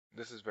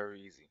This is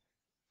very easy.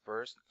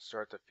 First,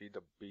 start the Feed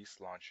the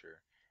Beast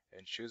launcher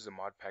and choose the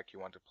mod pack you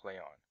want to play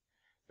on.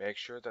 Make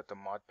sure that the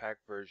mod pack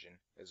version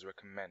is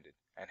recommended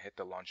and hit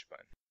the launch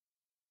button.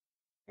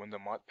 When the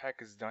mod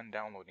pack is done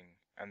downloading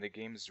and the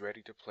game is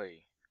ready to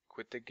play,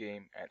 quit the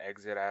game and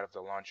exit out of the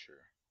launcher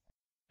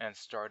and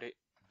start it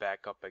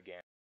back up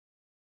again.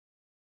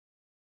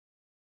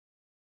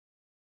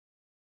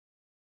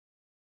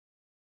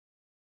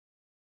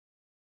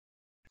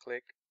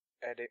 Click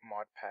Edit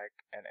Mod Pack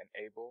and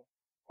enable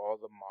all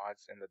the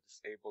mods in the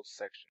Disabled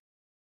section.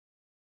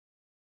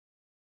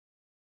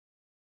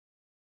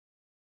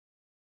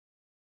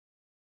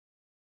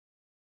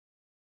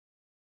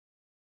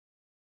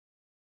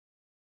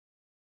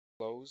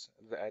 Close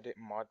the Edit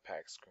Mod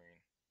Pack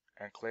screen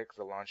and click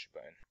the Launch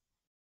button.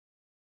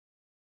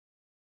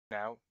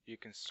 Now you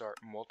can start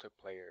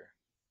multiplayer.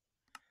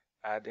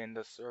 Add in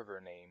the server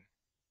name.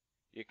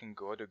 You can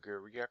go to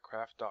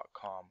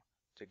goreacraft.com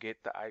to get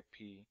the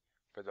IP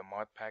for the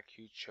mod pack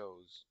you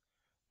chose,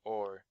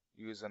 or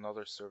use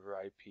another server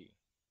IP.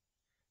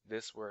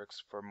 This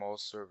works for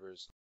most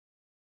servers